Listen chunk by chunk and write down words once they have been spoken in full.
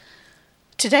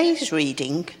Today's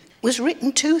reading was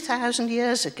written 2,000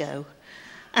 years ago,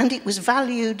 and it was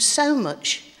valued so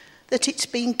much that it's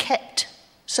been kept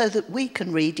so that we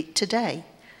can read it today.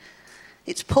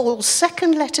 It's Paul's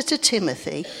second letter to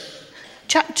Timothy,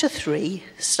 chapter 3,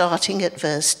 starting at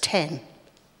verse 10.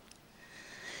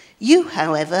 You,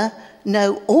 however,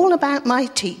 know all about my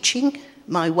teaching,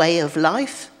 my way of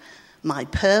life, my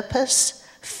purpose,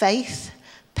 faith,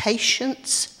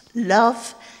 patience,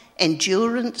 love,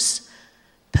 endurance,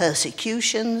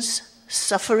 persecutions,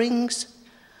 sufferings,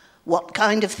 what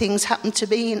kind of things happened to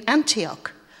me in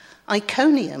Antioch,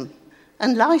 Iconium,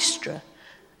 and Lystra,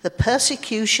 the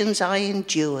persecutions I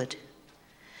endured.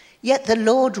 Yet the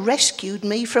Lord rescued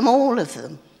me from all of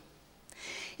them.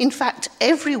 In fact,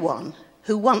 everyone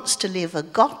who wants to live a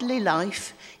godly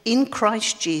life in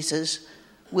Christ Jesus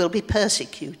will be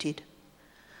persecuted,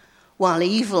 while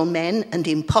evil men and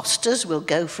impostors will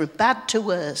go from bad to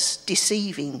worse,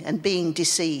 deceiving and being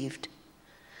deceived.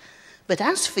 But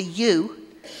as for you,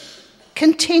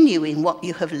 continue in what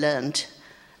you have learned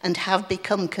and have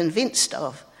become convinced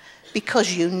of,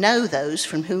 because you know those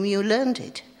from whom you learned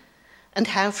it, and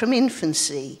how from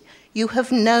infancy you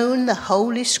have known the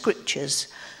Holy Scriptures,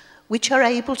 which are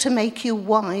able to make you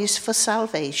wise for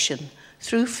salvation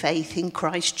through faith in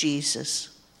Christ Jesus.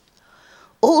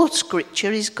 All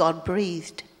Scripture is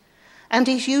God-breathed and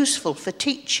is useful for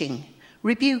teaching,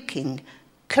 rebuking,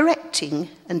 correcting,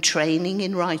 and training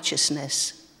in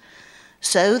righteousness,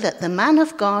 so that the man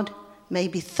of God may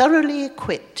be thoroughly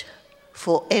equipped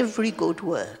for every good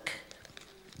work.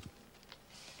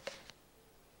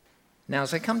 Now,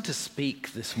 as I come to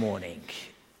speak this morning,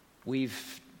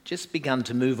 we've just begun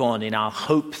to move on in our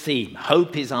hope theme.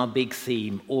 Hope is our big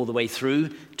theme all the way through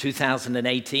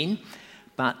 2018,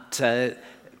 but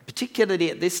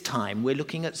particularly at this time, we're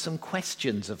looking at some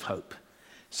questions of hope.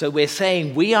 So we're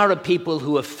saying we are a people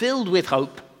who are filled with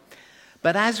hope,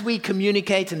 but as we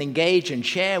communicate and engage and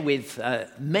share with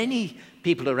many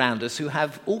people around us who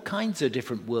have all kinds of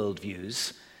different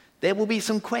worldviews, there will be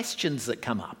some questions that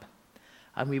come up.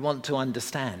 And we want to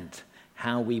understand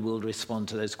how we will respond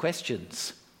to those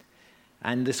questions.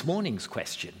 And this morning's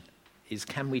question is,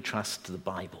 can we trust the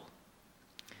Bible?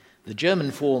 The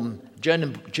German-born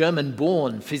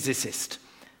physicist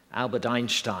Albert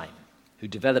Einstein, who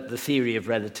developed the theory of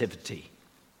relativity,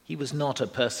 he was not a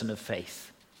person of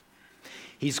faith.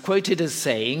 He's quoted as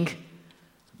saying,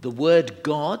 "The word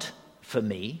God, for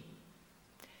me,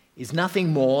 is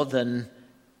nothing more than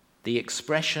the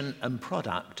expression and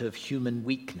product of human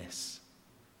weakness.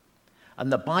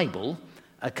 And the Bible,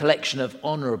 a collection of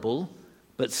honorable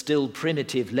but still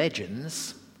primitive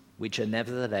legends, which are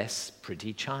nevertheless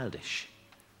pretty childish.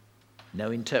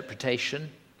 No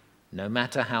interpretation, no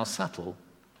matter how subtle,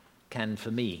 can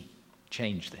for me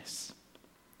change this."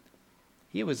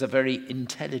 Here was a very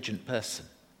intelligent person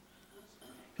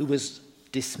who was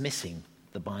dismissing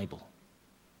the Bible.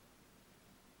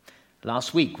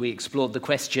 Last week we explored the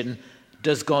question,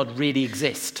 does God really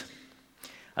exist?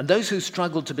 And those who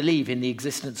struggle to believe in the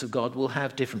existence of God will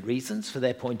have different reasons for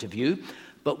their point of view,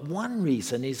 but one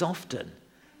reason is often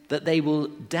that they will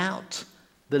doubt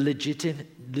the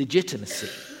legitimacy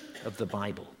of the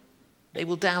Bible. They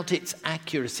will doubt its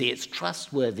accuracy, its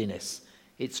trustworthiness,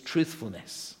 its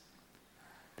truthfulness.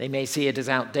 They may see it as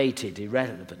outdated,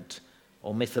 irrelevant,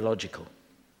 or mythological.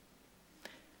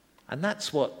 And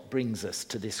that's what brings us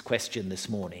to this question this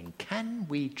morning. Can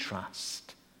we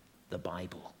trust the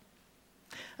Bible?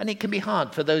 And it can be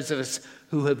hard for those of us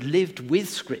who have lived with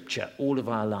Scripture all of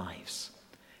our lives,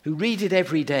 who read it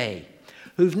every day,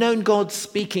 who've known God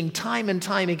speaking time and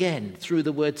time again through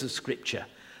the words of Scripture,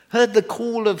 heard the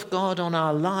call of God on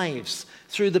our lives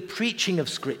through the preaching of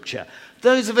Scripture.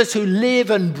 Those of us who live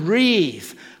and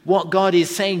breathe what God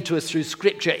is saying to us through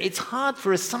Scripture, it's hard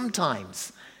for us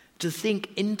sometimes to think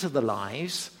into the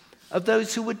lives of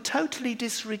those who would totally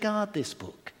disregard this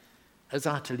book as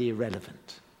utterly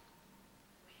irrelevant.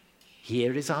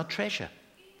 Here is our treasure.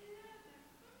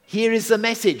 Here is the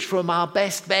message from our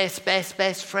best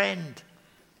friend.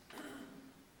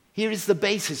 Here is the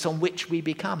basis on which we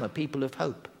become a people of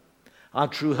hope. Our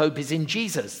true hope is in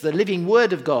Jesus, the living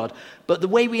Word of God. But the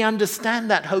way we understand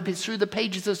that hope is through the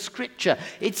pages of Scripture.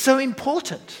 It's so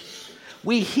important.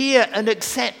 We hear and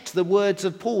accept the words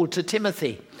of Paul to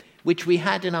Timothy, which we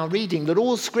had in our reading, that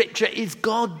all Scripture is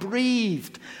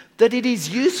God-breathed, that it is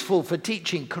useful for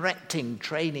teaching, correcting,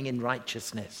 training in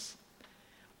righteousness.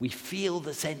 We feel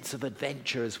the sense of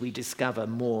adventure as we discover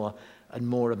more and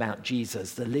more about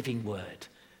Jesus, the living Word,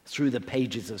 through the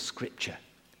pages of Scripture.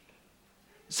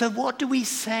 So what do we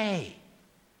say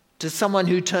to someone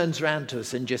who turns around to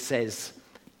us and just says,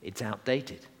 it's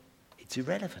outdated, it's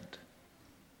irrelevant?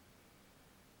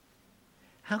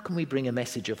 how can we bring a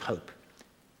message of hope,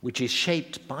 which is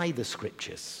shaped by the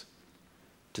Scriptures,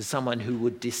 to someone who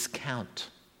would discount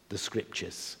the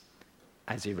Scriptures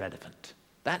as irrelevant?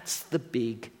 That's the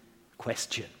big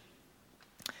question.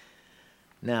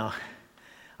 Now,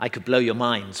 I could blow your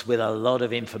minds with a lot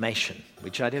of information,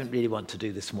 which I don't really want to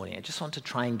do this morning. I just want to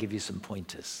try and give you some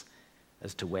pointers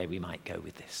as to where we might go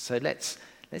with this. So let's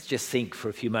just think for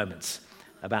a few moments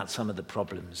about some of the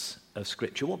problems of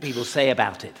Scripture, what people say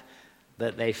about it,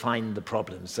 that they find the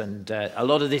problems. And a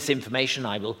lot of this information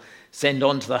I will send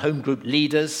on to the home group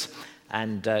leaders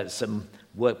and some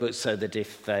workbooks, so that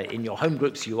if in your home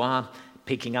groups you are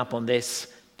picking up on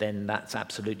this, then that's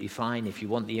absolutely fine. If you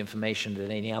want the information at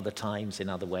any other times in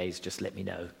other ways, just let me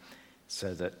know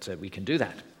so that we can do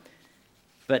that.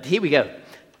 But here we go.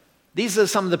 These are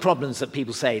some of the problems that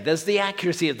people say. There's the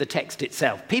accuracy of the text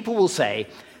itself. People will say,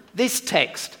 this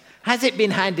text, has it been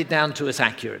handed down to us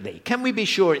accurately? Can we be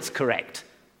sure it's correct?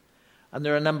 And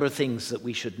there are a number of things that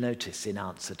we should notice in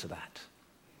answer to that.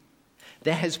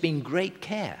 There has been great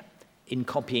care in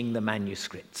copying the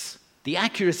manuscripts. The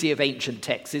accuracy of ancient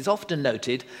texts is often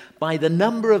noted by the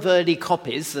number of early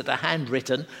copies that are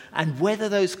handwritten and whether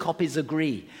those copies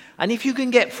agree. And if you can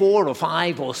get 4 or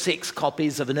 5 or 6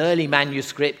 copies of an early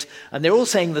manuscript and they're all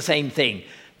saying the same thing,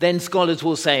 then scholars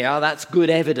will say, that's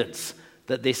good evidence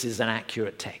that this is an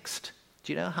accurate text.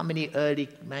 Do you know how many early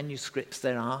manuscripts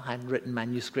there are, handwritten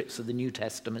manuscripts of the New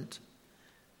Testament?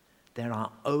 There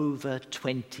are over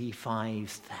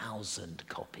 25,000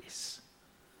 copies.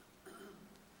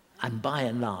 And by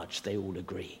and large, they all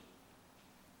agree.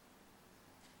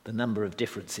 The number of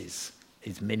differences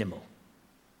is minimal.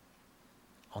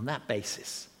 On that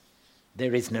basis,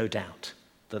 there is no doubt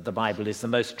that the Bible is the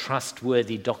most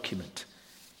trustworthy document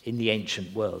in the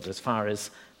ancient world as far as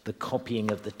the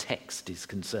copying of the text is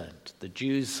concerned. The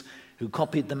Jews who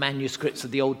copied the manuscripts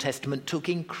of the Old Testament took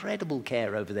incredible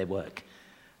care over their work.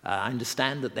 I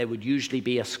understand that there would usually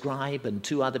be a scribe and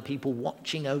 2 other people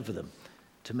watching over them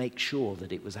to make sure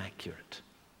that it was accurate.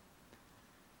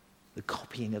 The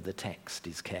copying of the text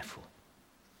is careful.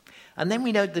 And then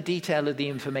we note the detail of the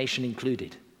information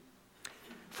included.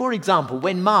 For example,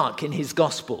 when Mark in his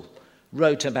gospel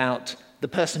wrote about the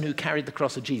person who carried the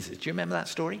cross of Jesus, do you remember that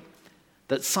story?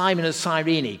 That Simon of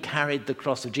Cyrene carried the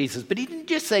cross of Jesus. But he didn't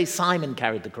just say Simon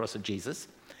carried the cross of Jesus.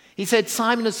 He said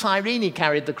Simon of Cyrene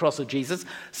carried the cross of Jesus.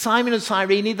 Simon of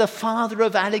Cyrene, the father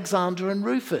of Alexander and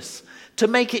Rufus, to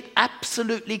make it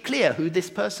absolutely clear who this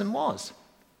person was.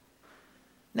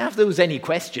 Now, if there was any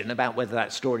question about whether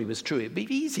that story was true, it'd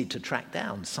be easy to track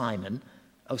down Simon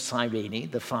of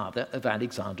Cyrene, the father of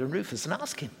Alexander and Rufus, and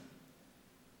ask him.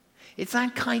 It's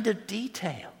that kind of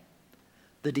detail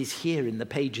that is here in the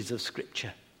pages of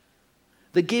Scripture,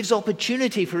 that gives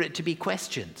opportunity for it to be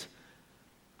questioned,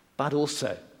 but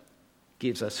also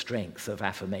gives us strength of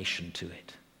affirmation to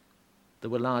it. There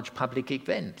were large public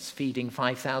events, feeding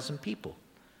 5,000 people,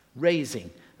 raising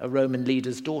a Roman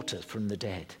leader's daughter from the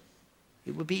dead.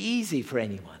 It would be easy for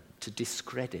anyone to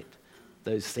discredit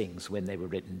those things when they were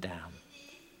written down.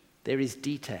 There is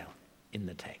detail in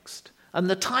the text. And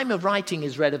the time of writing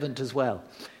is relevant as well,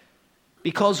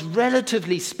 because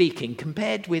relatively speaking,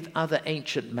 compared with other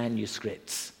ancient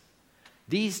manuscripts,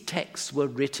 these texts were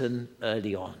written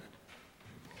early on,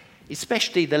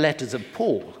 especially the letters of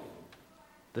Paul.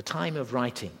 The time of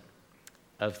writing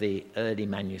of the early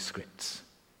manuscripts.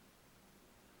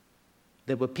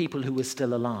 There were people who were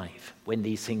still alive when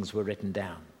these things were written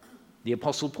down. The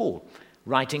Apostle Paul,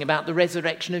 writing about the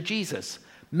resurrection of Jesus,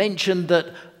 mentioned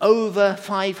that over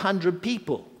 500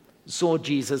 people saw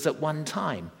Jesus at one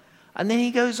time. And then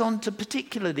he goes on to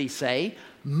particularly say,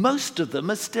 most of them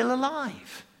are still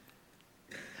alive.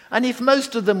 And if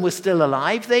most of them were still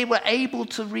alive, they were able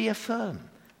to reaffirm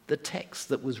the text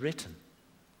that was written.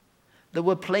 There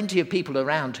were plenty of people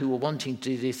around who were wanting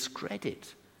to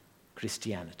discredit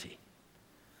Christianity.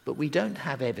 But we don't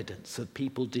have evidence of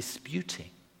people disputing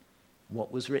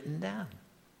what was written down.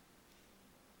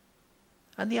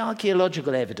 And the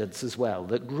archaeological evidence as well,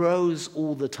 that grows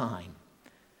all the time,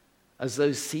 as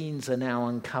those scenes are now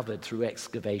uncovered through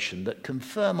excavation, that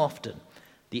confirm often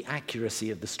the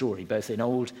accuracy of the story, both in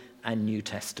Old and New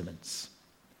Testaments.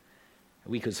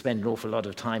 We could spend an awful lot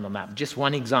of time on that. Just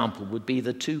one example would be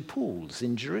the 2 pools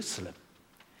in Jerusalem.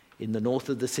 In the north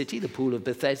of the city, the pool of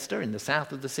Bethesda. In the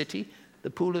south of the city,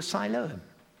 the pool of Siloam.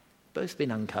 Both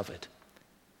been uncovered.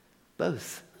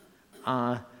 Both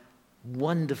are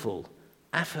wonderful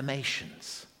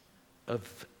affirmations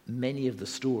of many of the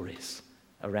stories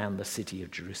around the city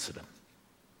of Jerusalem.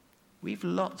 We've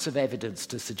lots of evidence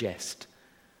to suggest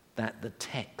that the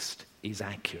text is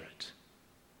accurate.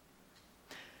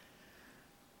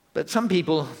 But some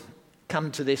people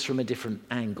come to this from a different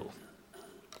angle.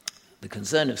 The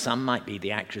concern of some might be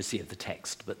the accuracy of the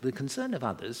text, but the concern of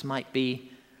others might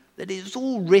be that it's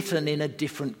all written in a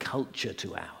different culture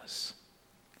to ours.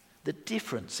 The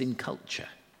difference in culture.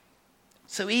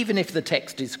 So even if the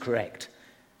text is correct,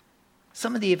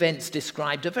 some of the events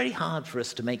described are very hard for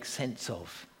us to make sense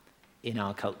of in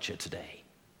our culture today.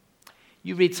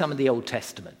 You read some of the Old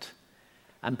Testament,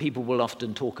 and people will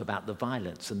often talk about the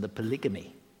violence and the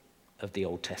polygamy of the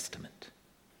Old Testament.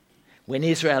 When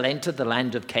Israel entered the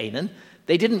land of Canaan,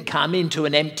 they didn't come into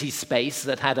an empty space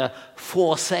that had a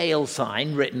for sale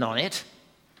sign written on it.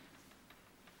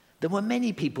 There were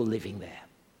many people living there,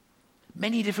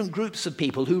 many different groups of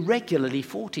people who regularly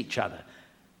fought each other.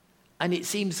 And it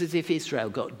seems as if Israel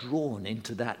got drawn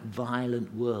into that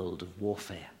violent world of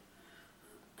warfare.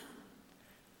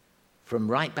 From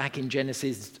right back in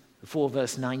Genesis 4,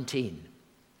 verse 19,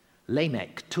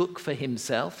 Lamech took for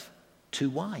himself 2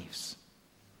 wives.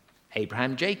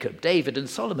 Abraham, Jacob, David, and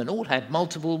Solomon all had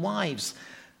multiple wives,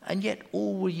 and yet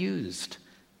all were used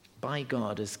by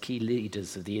God as key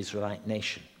leaders of the Israelite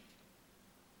nation.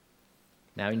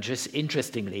 Now,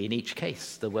 interestingly, in each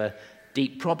case, there were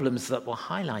deep problems that were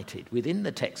highlighted within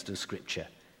the text of Scripture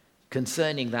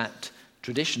concerning that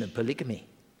tradition of polygamy,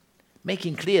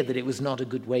 making clear that it was not a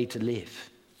good way to live.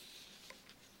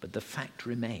 But the fact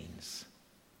remains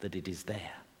that it is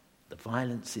there. The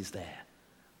violence is there.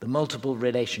 The multiple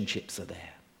relationships are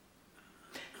there.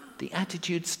 The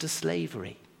attitudes to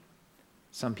slavery,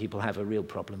 some people have a real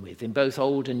problem with. In both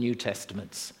Old and New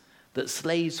Testaments, that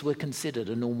slaves were considered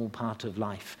a normal part of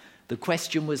life. The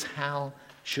question was, how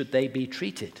should they be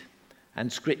treated?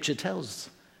 And Scripture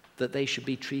tells that they should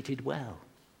be treated well.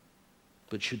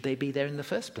 But should they be there in the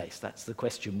first place? That's the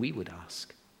question we would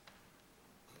ask.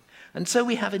 And so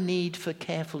we have a need for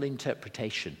careful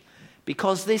interpretation,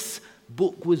 because this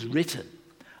book was written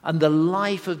and the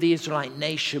life of the Israelite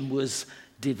nation was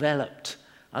developed,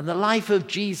 and the life of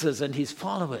Jesus and his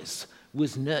followers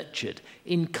was nurtured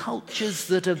in cultures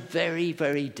that are very,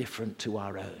 very different to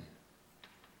our own.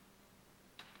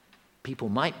 People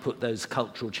might put those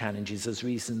cultural challenges as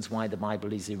reasons why the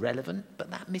Bible is irrelevant, but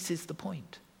that misses the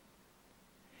point.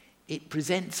 It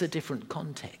presents a different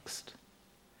context.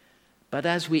 But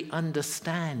as we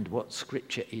understand what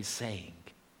Scripture is saying,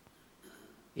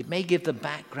 it may give the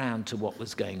background to what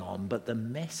was going on, but the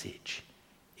message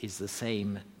is the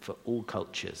same for all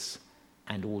cultures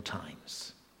and all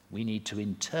times. We need to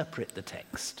interpret the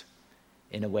text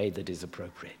in a way that is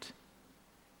appropriate.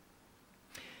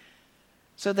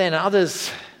 So then others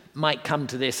might come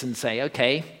to this and say,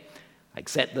 okay,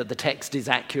 accept that the text is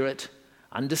accurate,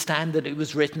 understand that it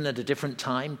was written at a different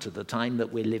time to the time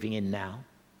that we're living in now.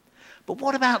 But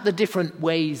what about the different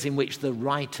ways in which the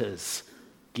writers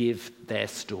give their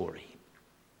story?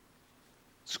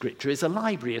 Scripture is a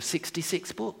library of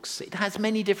 66 books. It has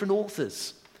many different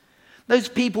authors. Those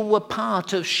people were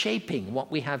part of shaping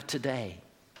what we have today.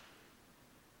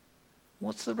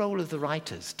 What's the role of the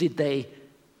writers? Did they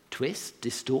twist,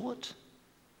 distort?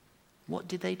 What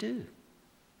did they do?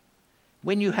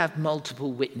 When you have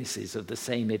multiple witnesses of the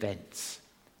same events,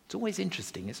 it's always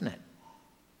interesting, isn't it?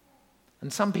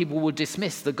 And some people will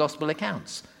dismiss the gospel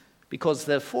accounts because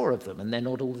there are 4 of them and they're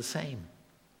not all the same.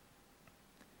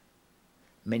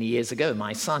 Many years ago,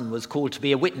 my son was called to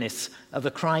be a witness of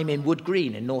a crime in Wood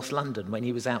Green in North London when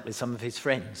he was out with some of his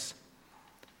friends.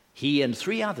 He and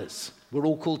 3 others were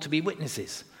all called to be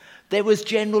witnesses. There was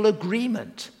general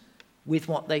agreement with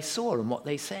what they saw and what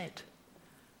they said.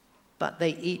 But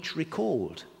they each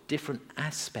recalled different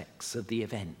aspects of the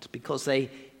event because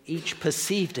they each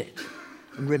perceived it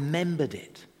and remembered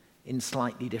it in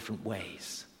slightly different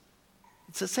ways.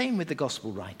 It's the same with the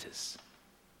gospel writers.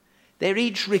 They're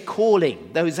each recalling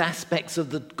those aspects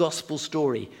of the gospel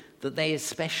story that they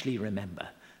especially remember,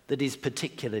 that is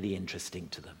particularly interesting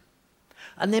to them.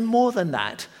 And then more than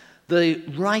that, the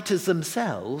writers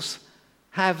themselves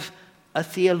have a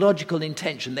theological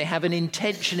intention. They have an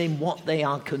intention in what they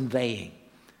are conveying.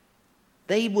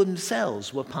 They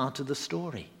themselves were part of the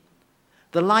story.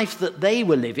 The life that they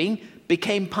were living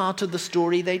became part of the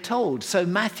story they told. So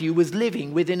Matthew was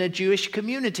living within a Jewish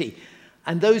community.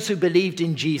 And those who believed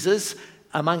in Jesus,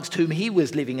 amongst whom he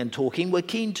was living and talking, were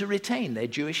keen to retain their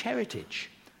Jewish heritage.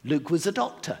 Luke was a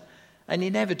doctor and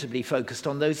inevitably focused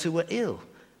on those who were ill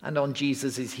and on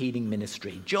Jesus' healing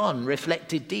ministry. John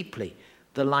reflected deeply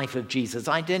the life of Jesus,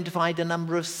 identified a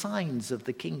number of signs of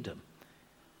the kingdom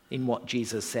in what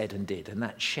Jesus said and did, and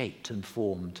that shaped and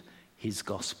formed his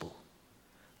gospel.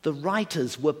 The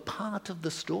writers were part of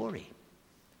the story.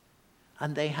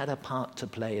 And they had a part to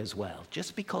play as well.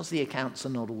 Just because the accounts are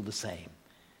not all the same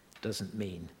doesn't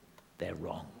mean they're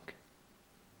wrong.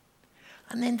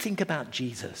 And then think about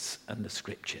Jesus and the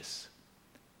scriptures.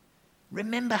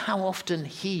 Remember how often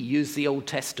he used the Old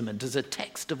Testament as a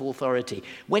text of authority.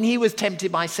 When he was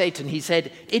tempted by Satan, he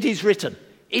said, "It is written,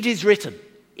 it is written,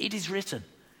 it is written."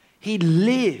 He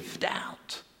lived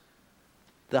out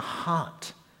the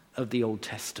heart of the Old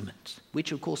Testament,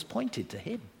 which of course pointed to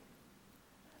him.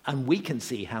 And we can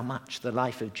see how much the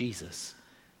life of Jesus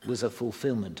was a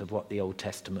fulfillment of what the Old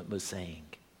Testament was saying.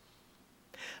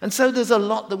 And so there's a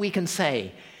lot that we can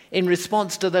say in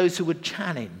response to those who would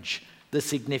challenge the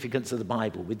significance of the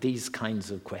Bible with these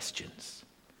kinds of questions.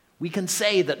 We can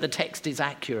say that the text is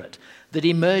accurate, that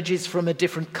emerges from a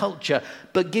different culture,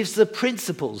 but gives the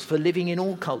principles for living in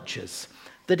all cultures,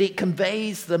 that it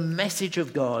conveys the message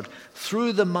of God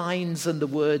through the minds and the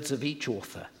words of each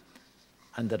author,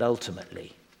 and that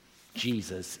ultimately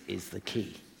Jesus is the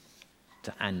key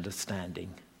to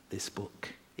understanding this book.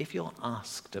 If you're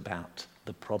asked about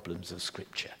the problems of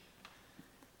Scripture,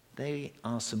 there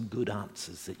are some good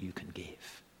answers that you can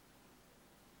give.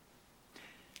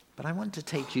 But I want to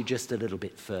take you just a little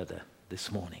bit further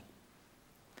this morning.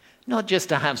 Not just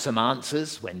to have some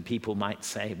answers when people might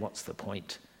say, what's the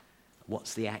point?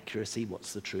 What's the accuracy?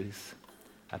 What's the truth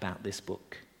about this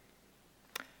book?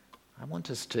 I want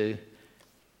us to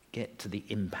get to the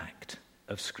impact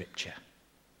of Scripture.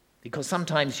 Because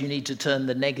sometimes you need to turn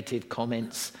the negative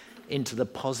comments into the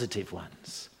positive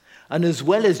ones. And as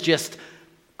well as just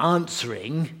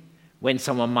answering when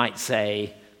someone might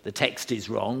say, the text is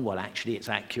wrong, well, actually it's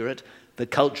accurate. The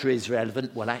culture is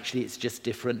relevant, well, actually it's just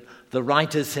different. The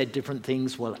writers said different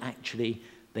things, well, actually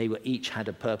they were each had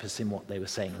a purpose in what they were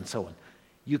saying, and so on.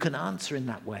 You can answer in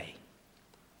that way.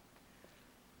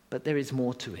 But there is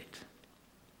more to it.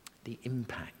 The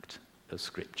impact of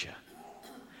Scripture.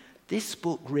 This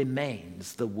book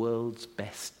remains the world's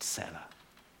bestseller.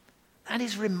 That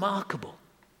is remarkable.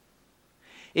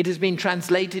 It has been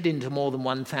translated into more than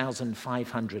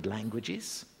 1,500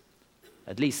 languages,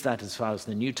 at least that as far as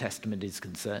the New Testament is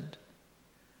concerned,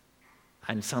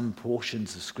 and some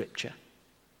portions of Scripture.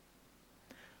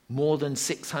 More than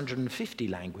 650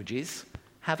 languages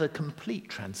have a complete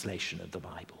translation of the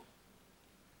Bible.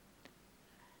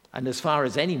 And as far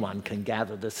as anyone can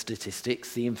gather the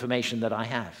statistics, the information that I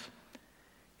have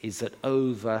is that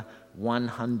over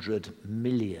 100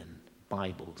 million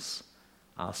Bibles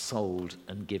are sold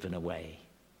and given away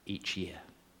each year.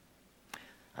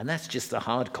 And that's just the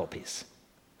hard copies.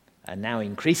 And now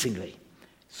increasingly,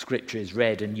 Scripture is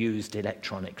read and used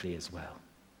electronically as well.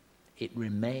 It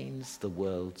remains the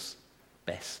world's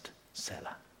best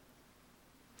seller.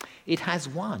 It has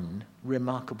one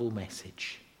remarkable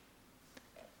message.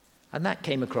 And that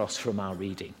came across from our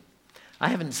reading. I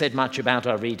haven't said much about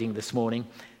our reading this morning,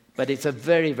 but it's a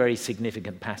very, very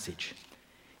significant passage.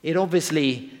 It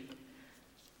obviously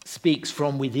speaks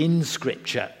from within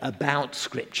Scripture, about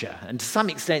Scripture. And to some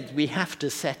extent, we have to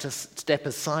set a step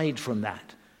aside from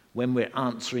that when we're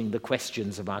answering the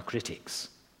questions of our critics.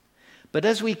 But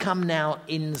as we come now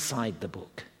inside the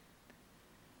book,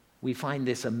 we find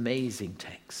this amazing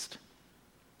text.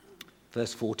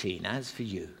 Verse 14, "As for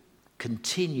you,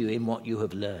 continue in what you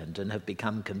have learned and have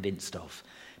become convinced of,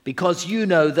 because you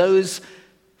know those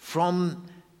from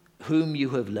whom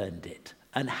you have learned it,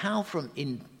 and how from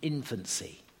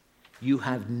infancy you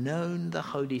have known the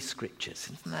Holy Scriptures."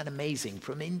 Isn't that amazing?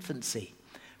 From infancy,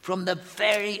 from the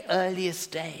very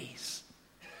earliest days,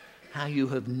 how you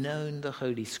have known the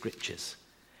Holy Scriptures,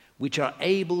 which are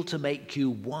able to make you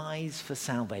wise for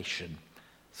salvation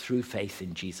through faith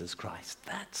in Jesus Christ.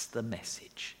 That's the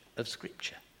message of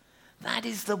Scripture. That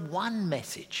is the one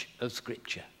message of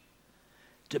Scripture,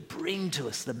 to bring to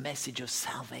us the message of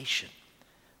salvation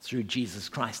through Jesus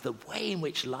Christ, the way in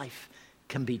which life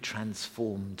can be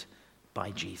transformed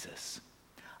by Jesus.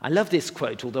 I love this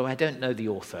quote, although I don't know the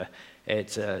author.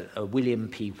 It's a William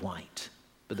P. White.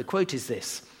 But the quote is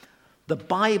this: "The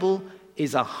Bible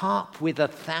is a harp with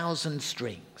 1,000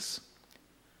 strings.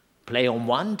 Play on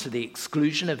one to the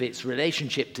exclusion of its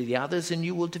relationship to the others, and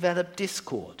you will develop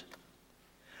discord.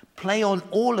 Play on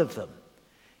all of them,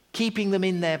 keeping them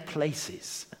in their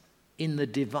places in the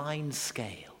divine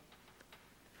scale,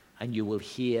 and you will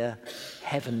hear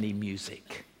heavenly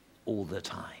music all the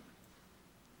time."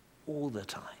 All the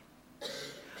time.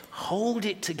 Hold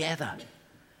it together,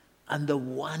 and the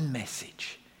one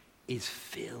message is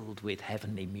filled with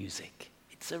heavenly music.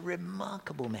 It's a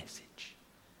remarkable message.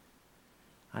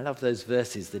 I love those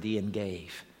verses that Ian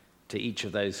gave to each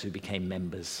of those who became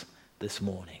members this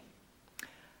morning.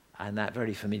 And that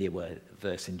very familiar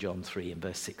verse in John 3 and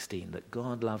verse 16, that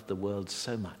God loved the world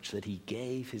so much that he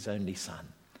gave his only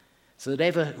Son, so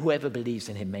that whoever believes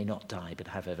in him may not die but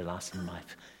have everlasting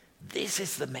life. This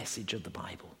is the message of the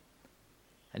Bible.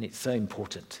 And it's so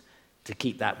important to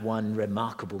keep that one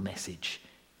remarkable message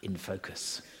in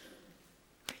focus.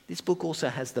 This book also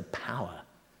has the power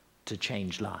to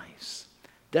change lives.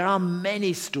 There are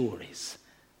many stories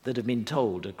that have been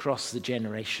told across the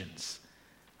generations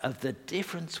of the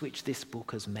difference which this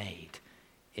book has made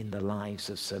in the lives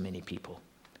of so many people.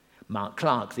 Mark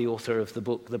Clark, the author of the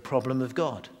book The Problem of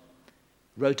God,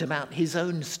 wrote about his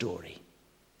own story.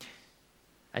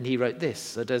 And he wrote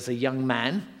this, that as a young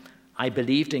man, I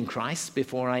believed in Christ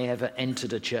before I ever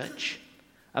entered a church.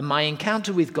 And my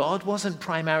encounter with God wasn't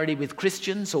primarily with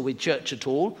Christians or with church at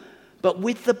all, but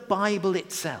with the Bible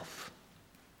itself.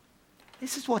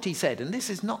 This is what he said, and this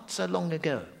is not so long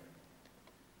ago.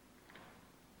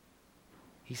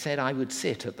 He said, I would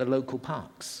sit at the local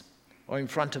parks or in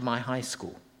front of my high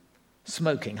school,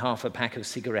 smoking half a pack of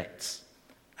cigarettes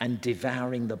and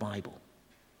devouring the Bible.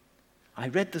 I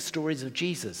read the stories of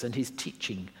Jesus and his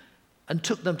teaching and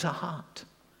took them to heart.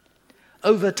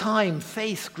 Over time,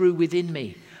 faith grew within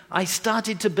me. I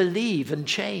started to believe and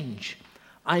change.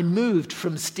 I moved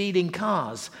from stealing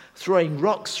cars, throwing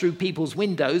rocks through people's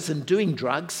windows and doing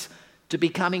drugs to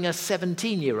becoming a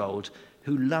 17-year-old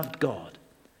who loved God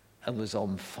and was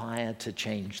on fire to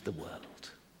change the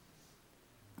world.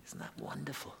 Isn't that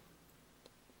wonderful?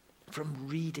 From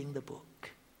reading the book.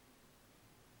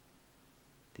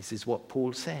 This is what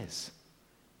Paul says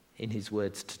in his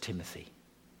words to Timothy.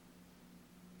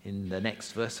 In the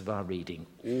next verse of our reading,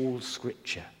 all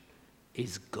scripture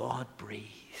is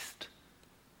God-breathed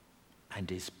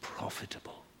and is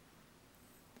profitable.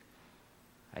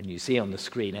 And you see on the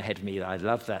screen ahead of me, I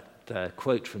love that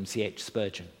quote from C.H.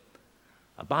 Spurgeon.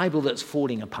 A Bible that's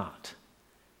falling apart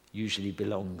usually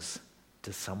belongs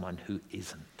to someone who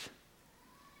isn't.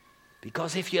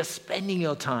 Because if you're spending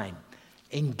your time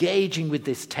engaging with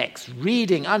this text,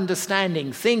 reading,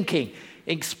 understanding, thinking,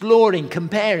 exploring,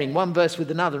 comparing one verse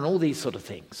with another and all these sort of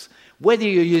things, whether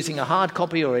you're using a hard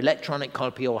copy or electronic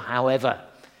copy or however,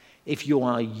 if you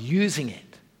are using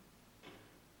it,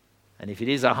 and if it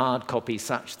is a hard copy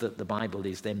such that the Bible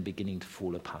is then beginning to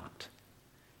fall apart,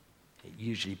 it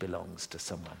usually belongs to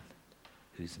someone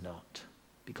who's not.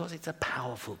 Because it's a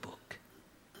powerful book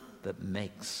that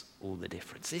makes all the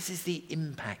difference. This is the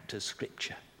impact of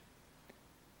Scripture.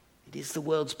 It is the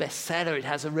world's bestseller. It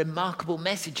has a remarkable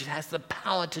message. It has the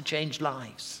power to change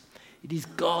lives. It is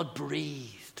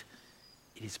God-breathed.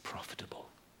 It is profitable.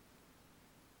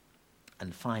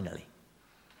 And finally,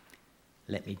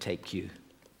 let me take you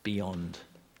beyond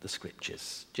the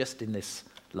Scriptures, just in this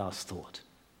last thought,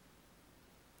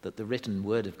 that the written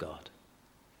Word of God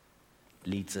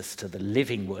leads us to the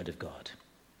living Word of God,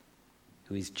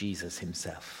 who is Jesus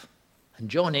himself. And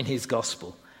John, in his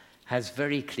Gospel, has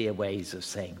very clear ways of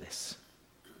saying this.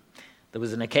 There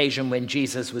was an occasion when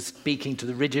Jesus was speaking to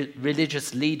the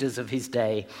religious leaders of his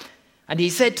day, and he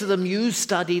said to them, you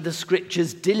study the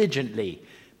Scriptures diligently,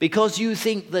 because you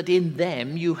think that in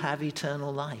them you have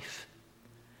eternal life.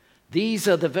 These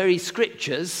are the very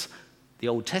Scriptures, the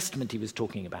Old Testament he was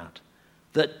talking about,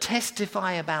 that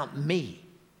testify about me,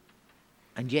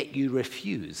 and yet you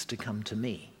refuse to come to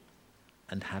me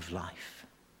and have life.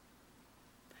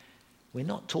 We're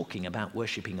not talking about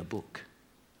worshipping a book.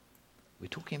 We're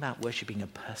talking about worshipping a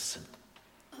person.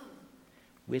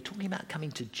 We're talking about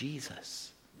coming to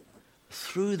Jesus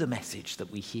through the message that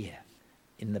we hear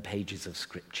in the pages of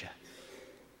Scripture.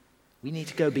 We need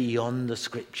to go beyond the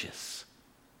Scriptures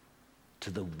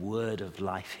to the Word of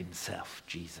life himself,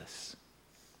 Jesus.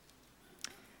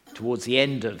 Towards the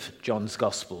end of John's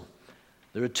Gospel,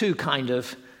 there are two kind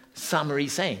of summary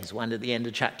sayings, one at the end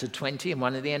of chapter 20 and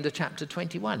one at the end of chapter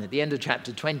 21. At the end of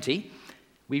chapter 20,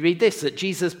 we read this, that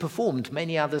Jesus performed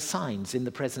many other signs in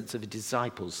the presence of his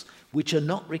disciples, which are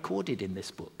not recorded in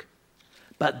this book.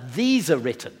 But these are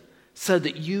written so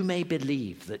that you may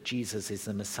believe that Jesus is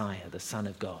the Messiah, the Son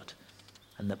of God,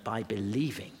 and that by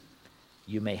believing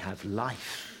you may have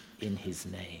life in his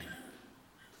name.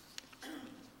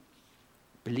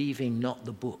 Believing not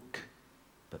the book,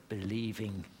 but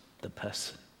believing the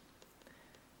person.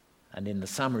 And in the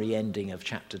summary ending of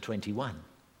chapter 21,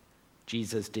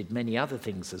 Jesus did many other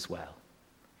things as well.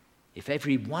 If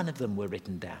every one of them were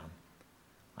written down,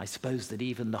 I suppose that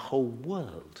even the whole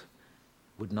world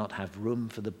would not have room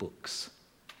for the books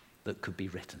that could be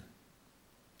written.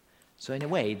 So in a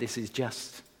way, this is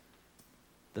just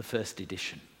the first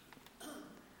edition.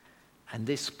 And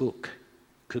this book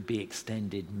could be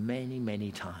extended many,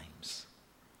 many times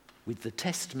with the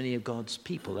testimony of God's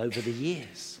people over the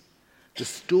years, the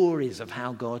stories of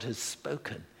how God has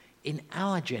spoken in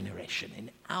our generation,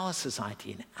 in our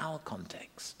society, in our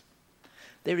context.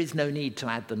 There is no need to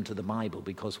add them to the Bible,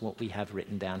 because what we have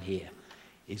written down here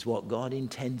is what God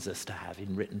intends us to have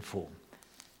in written form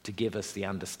to give us the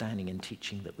understanding and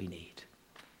teaching that we need.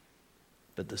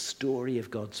 But the story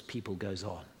of God's people goes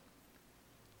on,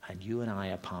 and you and I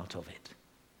are part of it.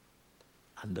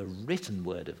 And the written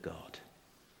word of God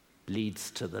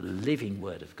leads to the living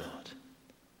word of God,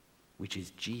 which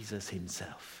is Jesus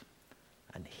himself.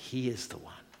 And he is the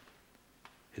one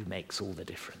who makes all the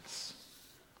difference.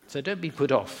 So don't be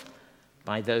put off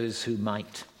by those who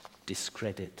might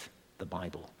discredit the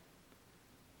Bible.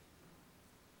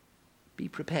 Be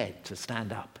prepared to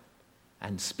stand up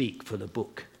and speak for the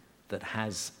book that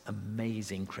has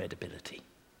amazing credibility.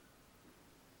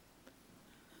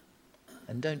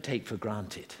 And don't take for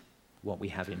granted what we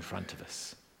have in front of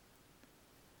us.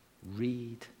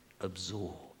 Read,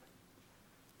 absorb,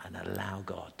 and allow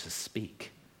God to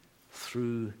speak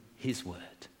through his word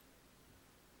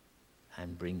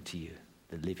and bring to you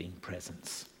the living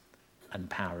presence and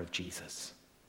power of Jesus.